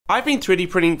I've been 3D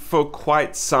printing for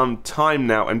quite some time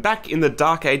now, and back in the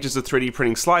dark ages of 3D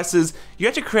printing slices, you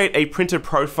had to create a printer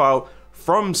profile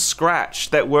from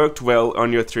scratch that worked well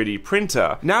on your 3D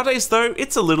printer. Nowadays though,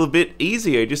 it's a little bit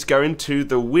easier. Just go into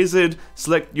the wizard,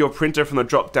 select your printer from the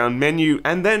drop-down menu,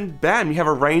 and then bam, you have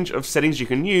a range of settings you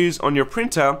can use on your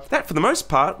printer that for the most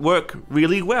part work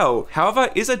really well. However,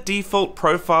 is a default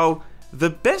profile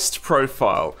the best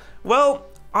profile? Well,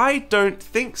 I don't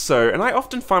think so, and I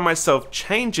often find myself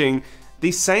changing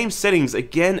the same settings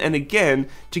again and again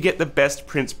to get the best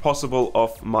prints possible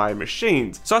off my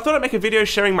machines. So I thought I'd make a video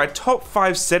sharing my top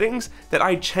 5 settings that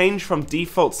I change from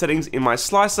default settings in my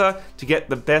slicer to get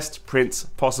the best prints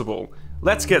possible.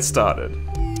 Let's get started.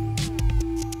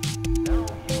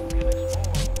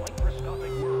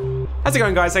 How's it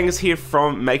going, guys? Angus here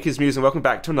from Maker's Muse and welcome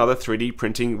back to another 3D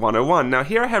Printing 101. Now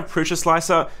here I have Prusa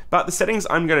Slicer, but the settings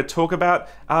I'm going to talk about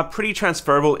are pretty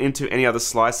transferable into any other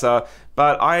slicer,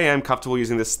 but I am comfortable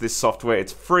using this software.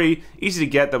 It's free, easy to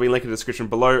get, there'll be a link in the description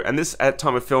below, and this at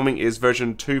time of filming is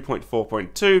version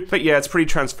 2.4.2, but yeah, it's pretty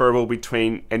transferable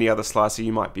between any other slicer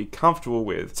you might be comfortable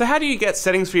with. So how do you get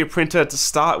settings for your printer to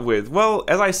start with? Well,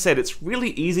 as I said, it's really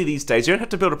easy these days. You don't have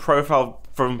to build a profile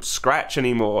from scratch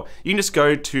anymore. You can just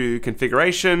go to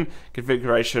configuration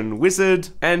wizard,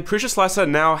 and Prusa Slicer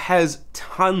now has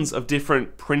tons of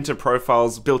different printer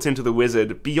profiles built into the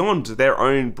wizard beyond their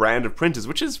own brand of printers,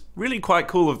 which is really quite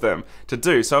cool of them to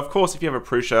do. So of course, if you have a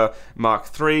Prusa Mark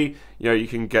III, you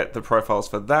can get the profiles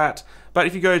for that. But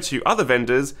if you go to other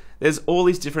vendors, there's all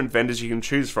these different vendors you can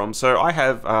choose from. So I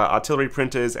have artillery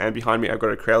printers, and behind me I've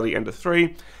got a Creality Ender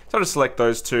 3. So I'll just select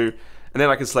those two, and then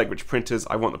I can select which printers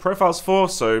I want the profiles for.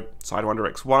 So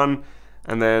Sidewinder X1,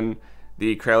 and then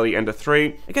the Creality Ender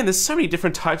 3. Again, there's so many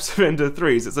different types of Ender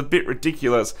 3s, it's a bit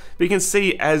ridiculous. But you can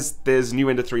see as there's new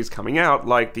Ender 3s coming out,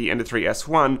 like the Ender 3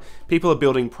 S1, people are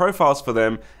building profiles for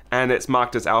them, and it's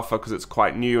marked as alpha because it's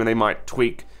quite new, and they might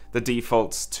tweak the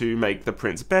defaults to make the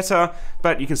prints better,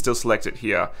 but you can still select it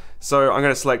here. So I'm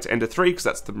going to select Ender 3 because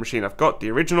that's the machine I've got, the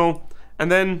original,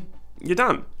 and then you're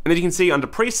done. And then you can see under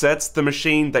presets, the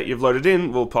machine that you've loaded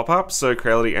in will pop up, so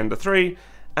Creality Ender 3,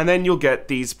 and then you'll get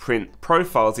these print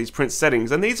profiles, these print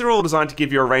settings, and these are all designed to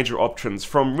give you a range of options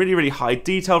from really, really high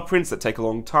detailed prints that take a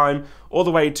long time, all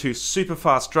the way to super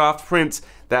fast draft prints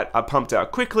that are pumped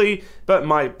out quickly, but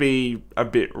might be a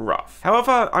bit rough.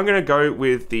 However, I'm gonna go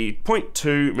with the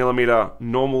 0.2mm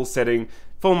normal setting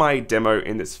for my demo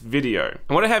in this video.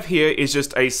 And what I have here is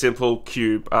just a simple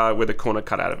cube with a corner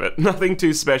cut out of it. Nothing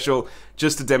too special,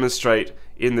 just to demonstrate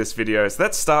in this video. So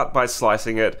let's start by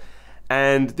slicing it.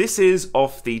 And this is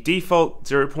off the default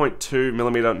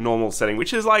 0.2mm normal setting,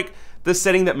 which is like the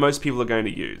setting that most people are going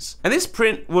to use. And this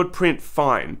print would print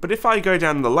fine, but if I go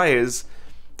down the layers,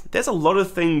 there's a lot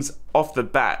of things off the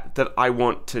bat that I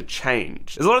want to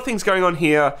change. There's a lot of things going on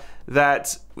here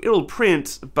that it'll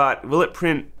print, but will it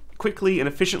print quickly and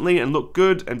efficiently and look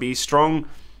good and be strong?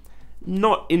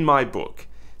 Not in my book.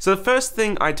 So the first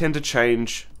thing I tend to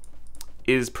change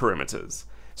is perimeters.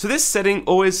 So this setting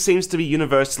always seems to be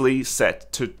universally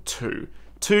set to 2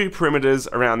 perimeters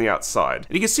around the outside.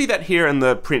 And you can see that here in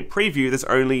the print preview, there's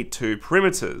only 2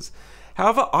 perimeters.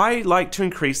 However, I like to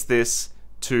increase this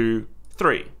to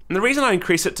 3. And the reason I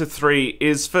increase it to 3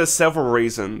 is for several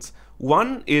reasons.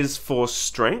 One is for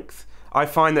strength. I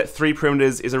find that 3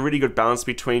 perimeters is a really good balance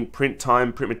between print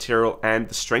time, print material, and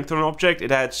the strength of an object.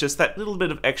 It adds just that little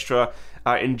bit of extra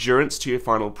endurance to your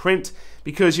final print,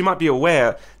 because you might be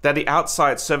aware that the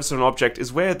outside surface of an object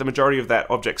is where the majority of that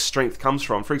object's strength comes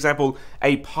from. For example,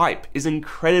 a pipe is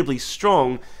incredibly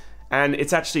strong, and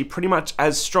it's actually pretty much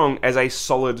as strong as a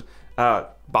solid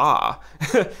bar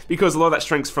because a lot of that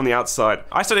strength's from the outside.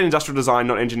 I studied industrial design,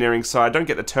 not engineering, so I don't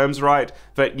get the terms right,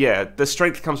 but yeah, the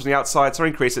strength comes from the outside, so I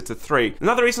increase it to 3.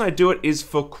 Another reason I do it is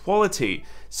for quality.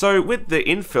 So with the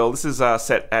infill, this is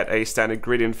set at a standard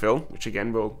grid infill, which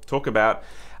again we'll talk about.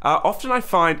 Often I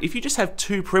find if you just have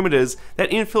 2 perimeters, that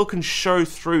infill can show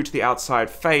through to the outside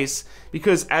face,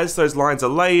 because as those lines are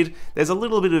laid, there's a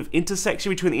little bit of intersection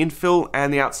between the infill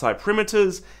and the outside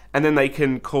perimeters, and then they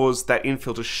can cause that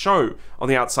infill to show on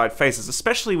the outside faces,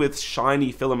 especially with shiny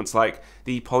filaments like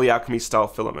the polyalchemy style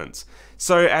filaments.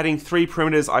 So adding 3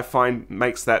 perimeters I find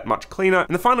makes that much cleaner.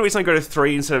 And the final reason I go to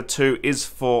 3 instead of 2 is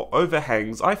for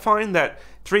overhangs. I find that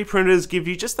 3 perimeters give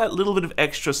you just that little bit of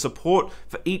extra support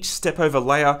for each step over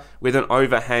layer with an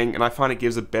overhang, and I find it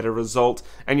gives a better result,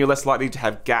 and you're less likely to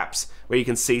have gaps where you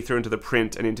can see through into the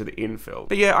print and into the infill.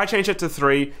 But yeah, I changed it to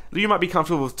 3. You might be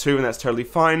comfortable with 2 and that's totally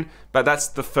fine, but that's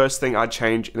the first thing I'd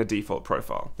change in a default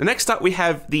profile. The next up we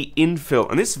have the infill,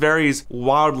 and this varies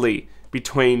wildly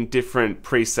between different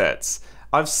presets.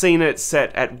 I've seen it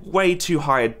set at way too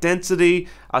high a density.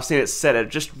 I've seen it set at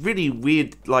just really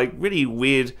weird,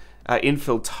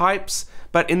 infill types.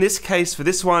 But in this case, for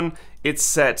this one, it's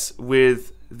set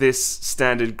with this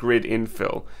standard grid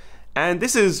infill. And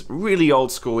this is really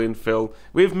old school infill.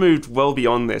 We've moved well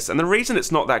beyond this. And the reason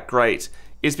it's not that great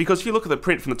is because if you look at the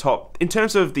print from the top, in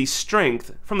terms of the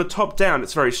strength, from the top down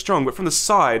it's very strong, but from the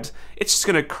sides, it's just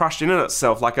going to crush in on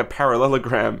itself like a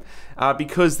parallelogram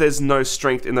because there's no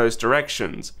strength in those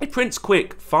directions. It prints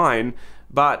quick, fine,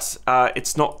 but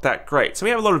it's not that great. So we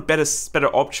have a lot of better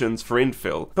options for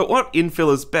infill. But what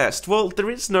infill is best? Well, there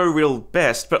is no real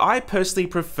best, but I personally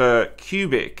prefer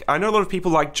cubic. I know a lot of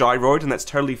people like gyroid, and that's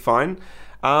totally fine,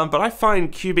 but I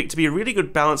find cubic to be a really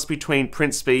good balance between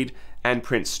print speed and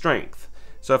print strength.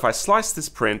 So if I slice this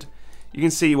print, you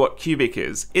can see what cubic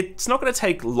is. It's not going to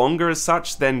take longer as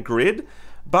such than grid,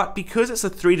 but because it's a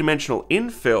three-dimensional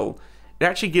infill, it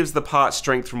actually gives the part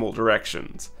strength from all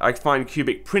directions. I find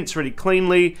cubic prints really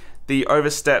cleanly. The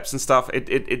oversteps and stuff,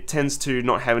 it tends to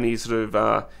not have any sort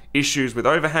of issues with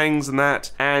overhangs and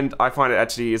that, and I find it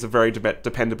actually is a very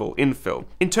dependable infill.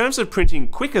 In terms of printing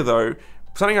quicker though,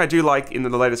 something I do like in the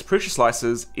latest Prusa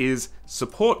slicers is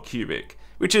support cubic,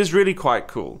 which is really quite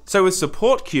cool. So with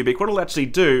support cubic, what it'll actually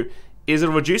do is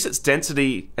it'll reduce its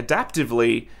density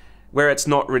adaptively where it's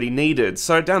not really needed.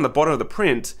 So down the bottom of the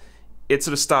print, it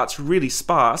sort of starts really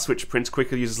sparse, which prints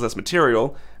quicker, uses less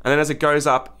material, and then as it goes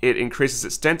up, it increases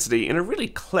its density in a really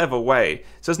clever way.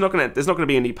 So there's not going to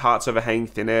be any parts overhanging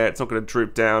thin air, it's not going to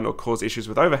droop down or cause issues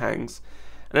with overhangs.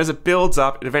 And as it builds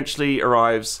up, it eventually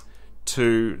arrives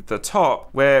to the top,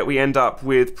 where we end up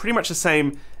with pretty much the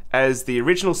same as the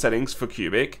original settings for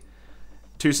cubic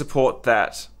to support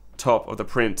that top of the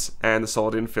print and the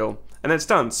solid infill. And then it's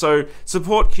done. So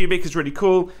support cubic is really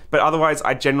cool, but otherwise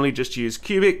I generally just use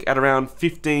cubic at around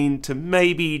 15 to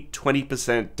maybe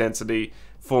 20% density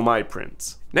for my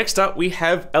prints. Next up, we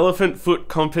have elephant foot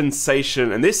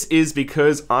compensation, and this is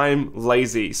because I'm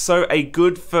lazy. So a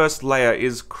good first layer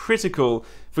is critical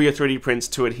for your 3D prints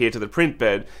to adhere to the print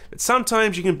bed, but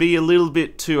sometimes you can be a little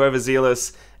bit too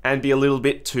overzealous and be a little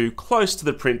bit too close to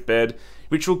the print bed,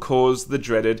 which will cause the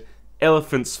dreaded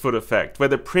elephant's foot effect, where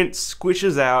the print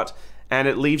squishes out and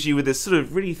it leaves you with this sort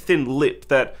of really thin lip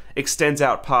that extends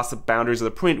out past the boundaries of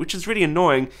the print, which is really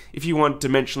annoying if you want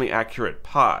dimensionally accurate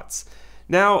parts.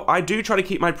 Now, I do try to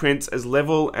keep my prints as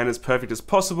level and as perfect as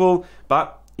possible,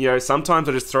 but, you know, sometimes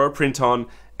I just throw a print on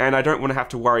and I don't want to have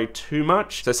to worry too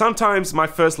much. So sometimes my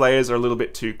first layers are a little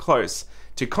bit too close.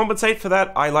 To compensate for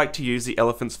that, I like to use the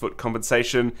elephant's foot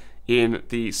compensation in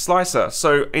the slicer.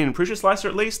 So in Prusa Slicer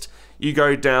at least, you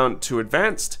go down to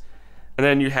advanced, and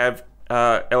then you have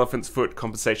elephant's foot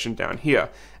compensation down here.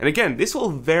 And again, this will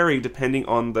vary depending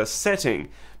on the setting,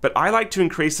 but I like to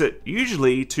increase it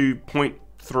usually to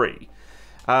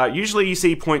 0.3. Usually you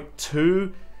see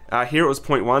 0.2, here it was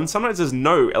 0.1. Sometimes there's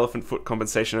no elephant foot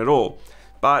compensation at all.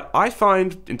 But I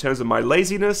find, in terms of my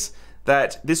laziness,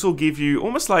 that this will give you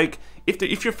almost like,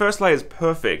 if your first layer is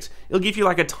perfect, it'll give you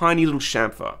like a tiny little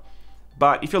chamfer.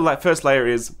 But if your first layer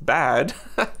is bad,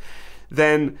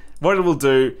 then what it will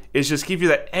do is just give you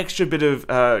that extra bit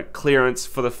of clearance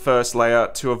for the first layer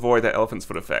to avoid that elephant's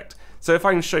foot effect. So if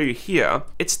I can show you here,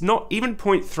 it's not even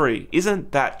 0.3,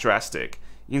 isn't that drastic.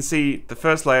 You can see the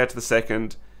first layer to the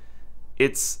second,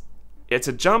 it's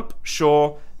a jump,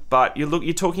 sure, but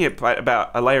you're talking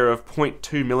about a layer of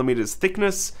 0.2 millimeters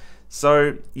thickness.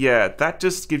 So yeah, that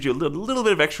just gives you a little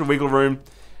bit of extra wiggle room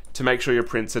to make sure your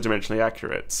prints are dimensionally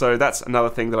accurate. So that's another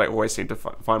thing that I always seem to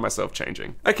find myself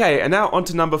changing. Okay, and now on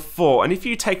to number 4. And if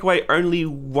you take away only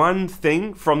one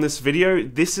thing from this video,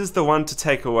 this is the one to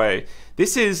take away.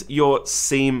 This is your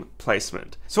seam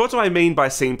placement. So what do I mean by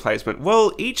seam placement?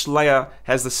 Well, each layer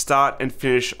has the start and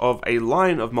finish of a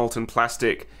line of molten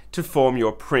plastic to form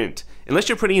your print. Unless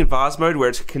you're printing in vase mode where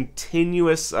it's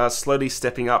continuous, slowly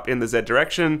stepping up in the Z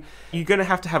direction, you're gonna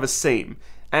have to have a seam.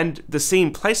 And the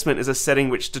seam placement is a setting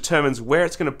which determines where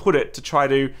it's going to put it to try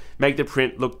to make the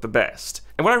print look the best.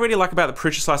 And what I really like about the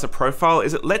Prusa Slicer profile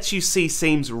is it lets you see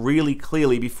seams really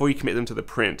clearly before you commit them to the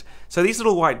print. So these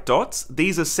little white dots,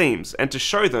 these are seams, and to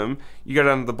show them, you go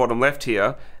down to the bottom left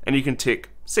here, and you can tick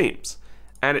seams.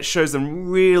 And it shows them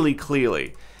really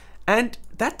clearly. And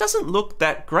that doesn't look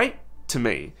that great to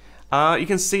me. You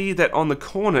can see that on the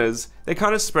corners, they're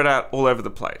kind of spread out all over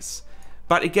the place.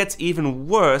 But it gets even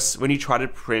worse when you try to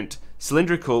print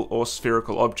cylindrical or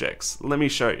spherical objects. Let me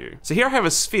show you. So here I have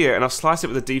a sphere and I've sliced it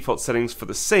with the default settings for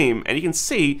the seam, and you can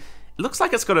see it looks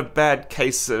like it's got a bad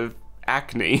case of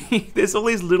acne. There's all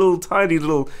these tiny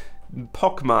little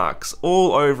pock marks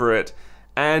all over it,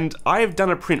 and I have done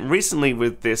a print recently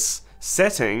with this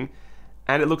setting,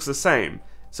 and it looks the same.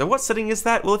 So what setting is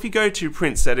that? Well, if you go to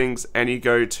print settings and you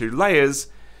go to layers,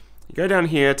 you go down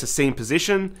here to seam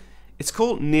position, it's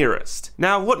called nearest.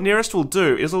 Now what nearest will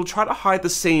do is it'll try to hide the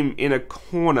seam in a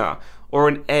corner or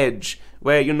an edge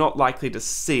where you're not likely to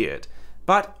see it.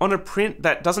 But on a print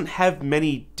that doesn't have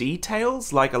many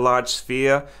details, like a large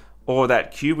sphere or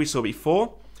that cube we saw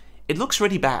before, it looks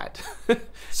really bad.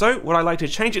 So what I like to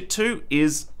change it to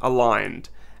is aligned.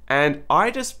 And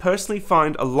I just personally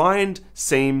find aligned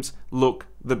seams look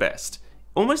the best.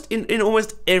 In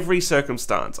almost every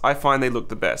circumstance, I find they look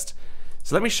the best.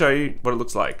 So let me show you what it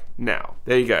looks like now.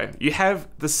 There you go. You have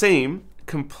the seam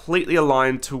completely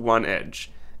aligned to one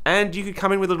edge. And you could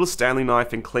come in with a little Stanley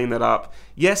knife and clean that up.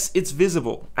 Yes, it's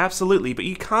visible, absolutely, but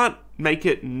you can't make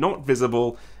it not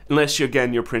visible unless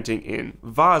you're printing in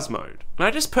vase mode. And I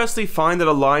just personally find that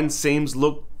aligned seams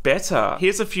look better.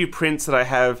 Here's a few prints that I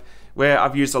have where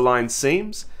I've used aligned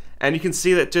seams, and you can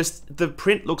see that just the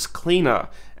print looks cleaner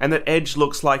and that edge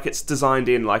looks like it's designed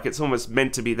in, like it's almost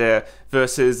meant to be there,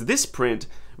 versus this print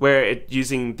where it's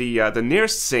using the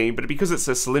nearest seam, but because it's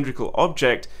a cylindrical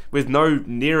object with no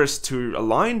nearest to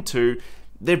align to,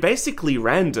 they're basically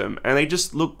random and they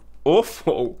just look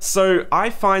awful. So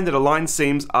I find that aligned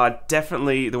seams are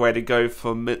definitely the way to go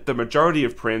for the majority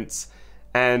of prints,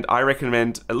 and I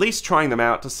recommend at least trying them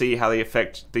out to see how they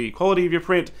affect the quality of your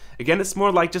print. Again, it's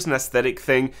more like just an aesthetic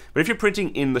thing, but if you're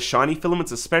printing in the shiny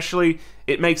filaments especially,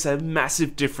 it makes a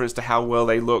massive difference to how well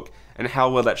they look and how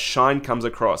well that shine comes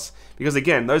across. Because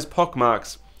again, those pock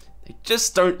marks, they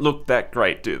just don't look that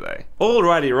great, do they?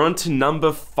 Alrighty, we're on to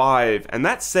number 5, and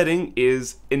that setting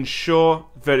is ensure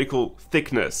vertical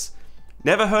thickness.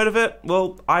 Never heard of it?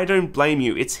 Well, I don't blame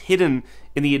you. It's hidden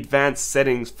in the advanced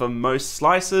settings for most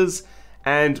slicers,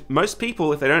 and most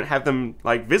people, if they don't have them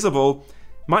like visible,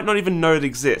 might not even know it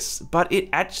exists. But it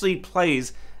actually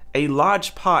plays a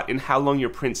large part in how long your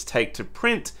prints take to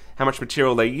print, how much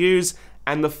material they use,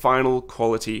 and the final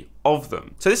quality of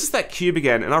them. So this is that cube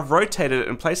again, and I've rotated it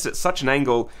and placed it at such an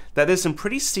angle that there's some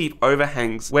pretty steep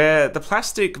overhangs where the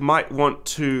plastic might want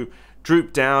to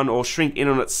droop down or shrink in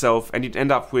on itself, and you'd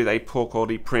end up with a poor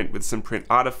quality print with some print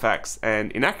artifacts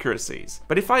and inaccuracies.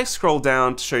 But if I scroll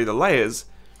down to show you the layers,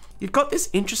 you've got this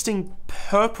interesting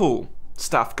purple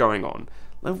stuff going on.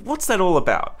 Now, what's that all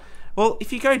about? Well,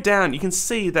 if you go down, you can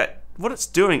see that what it's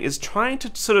doing is trying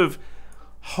to sort of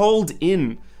hold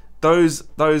in those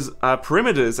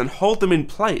perimeters and hold them in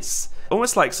place,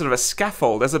 almost like sort of a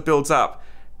scaffold as it builds up,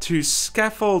 to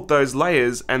scaffold those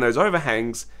layers and those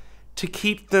overhangs to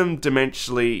keep them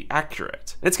dimensionally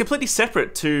accurate. And it's completely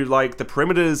separate to like the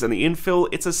perimeters and the infill.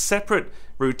 It's a separate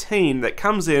routine that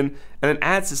comes in and then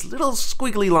adds this little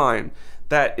squiggly line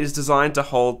that is designed to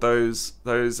hold those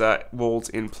walls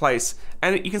in place.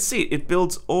 And you can see it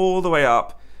builds all the way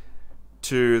up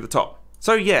to the top.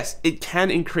 So yes, it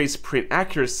can increase print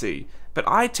accuracy, but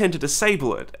I tend to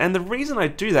disable it. And the reason I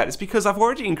do that is because I've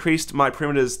already increased my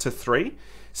perimeters to 3,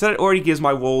 so that already gives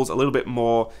my walls a little bit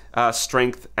more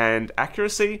strength and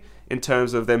accuracy in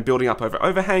terms of them building up over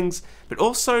overhangs, but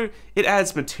also it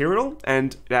adds material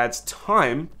and it adds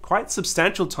time, quite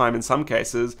substantial time in some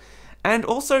cases, and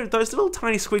also those little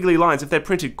tiny squiggly lines, if they're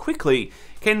printed quickly,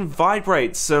 can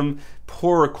vibrate some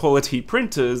poorer quality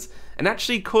printers and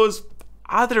actually cause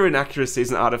other inaccuracies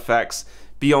and artifacts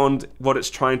beyond what it's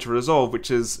trying to resolve,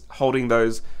 which is holding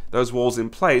those walls in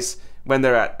place when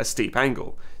they're at a steep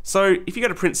angle. So if you go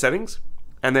to print settings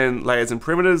and then layers and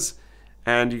perimeters,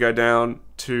 and you go down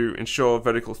to ensure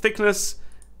vertical thickness,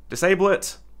 disable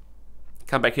it,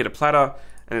 come back here to platter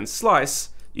and then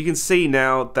slice, you can see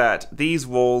now that these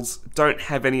walls don't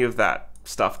have any of that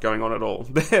stuff going on at all.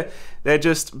 They're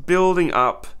just building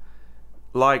up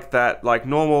like that, like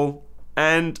normal,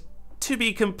 and to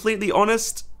be completely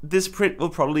honest, this print will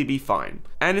probably be fine.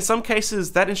 And in some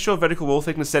cases, that ensure vertical wall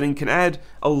thickness setting can add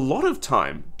a lot of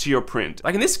time to your print.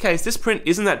 Like in this case, this print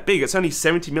isn't that big, it's only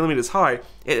 70 millimeters high.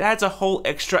 It adds a whole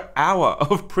extra hour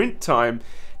of print time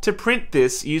to print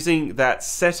this using that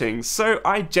setting. So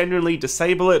I generally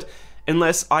disable it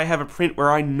unless I have a print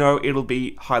where I know it'll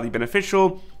be highly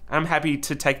beneficial. I'm happy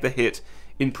to take the hit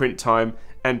in print time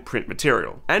and print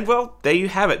material. And well, there you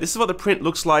have it. This is what the print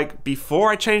looks like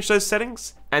before I change those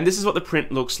settings, and this is what the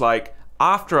print looks like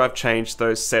after I've changed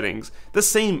those settings. The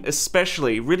seam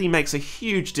especially really makes a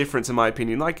huge difference in my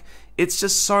opinion. Like, it's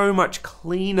just so much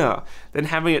cleaner than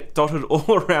having it dotted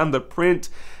all around the print,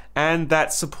 and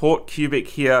that support cubic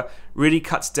here really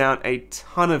cuts down a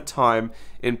ton of time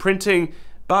in printing,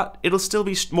 but it'll still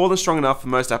be more than strong enough for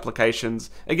most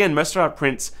applications. Again, most of our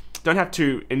prints don't have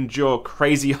to endure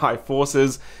crazy high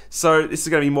forces, so this is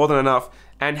going to be more than enough,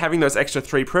 And having those extra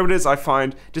 3 parameters, I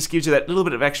find, just gives you that little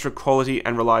bit of extra quality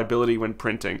and reliability when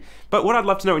printing. But what I'd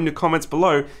love to know in the comments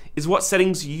below is what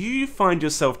settings you find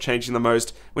yourself changing the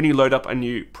most when you load up a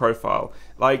new profile.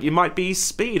 Like, it might be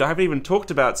speed. I haven't even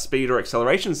talked about speed or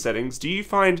acceleration settings. Do you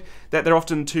find that they're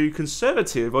often too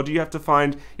conservative, or do you have to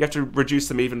find you have to reduce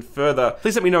them even further?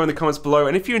 Please let me know in the comments below.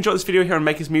 And if you enjoyed this video here on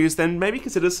Maker's Muse, then maybe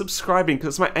consider subscribing,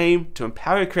 because it's my aim to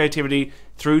empower your creativity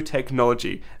through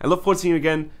technology. I look forward to seeing you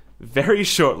again very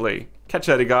shortly. Catch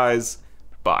you later, guys.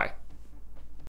 Bye.